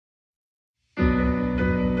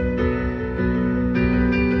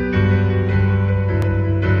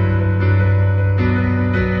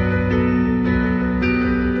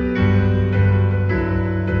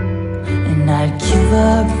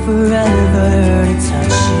forever to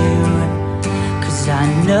touch you, 'cause I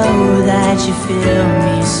know that you feel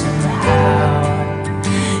me somehow.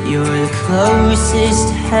 You're the closest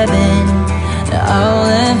to heaven that I'll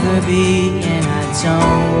ever be, and I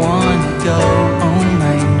don't wanna go home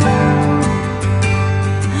right now.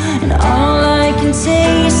 And all I can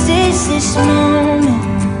taste is this moment,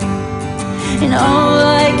 and all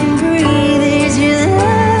I can breathe is your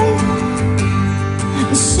light.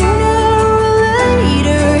 And sooner or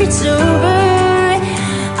later it's over.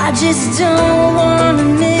 I just don't wanna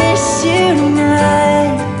miss you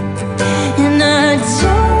tonight. And I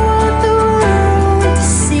don't want the world to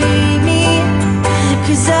see me,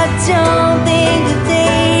 'cause I don't think that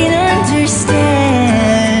they'd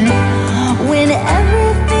understand. When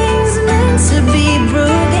everything's meant to be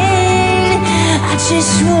broken, I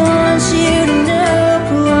just want you to know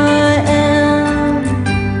who I am.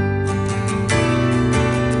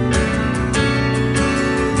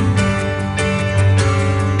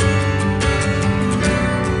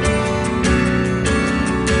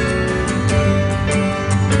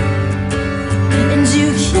 And you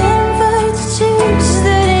can't fight the change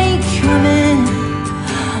that ain't coming.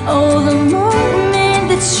 Oh, the moment,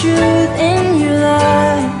 the truth in your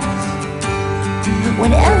life,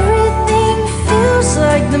 when everything feels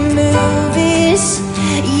like the movies.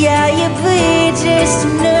 Yeah, you bleed just to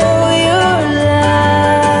know you're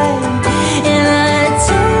alive. And I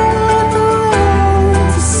don't want the world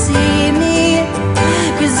to see me,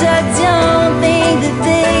 'cause I don't think that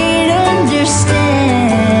they'd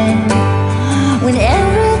understand. When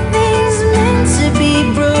everything's meant to be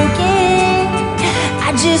broken, I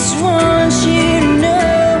just want you to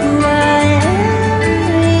know who I am,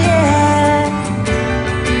 yeah.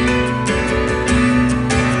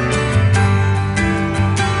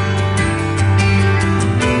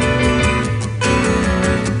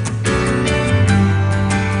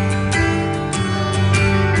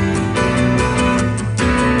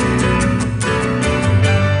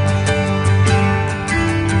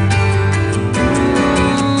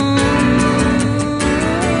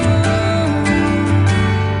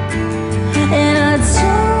 And I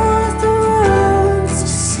don't want the world to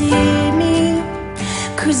see me,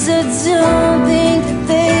 'cause I don't think that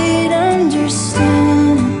they'd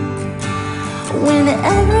understand. When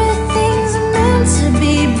everything's meant to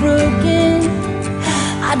be broken,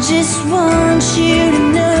 I just want you to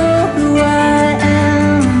know who I am.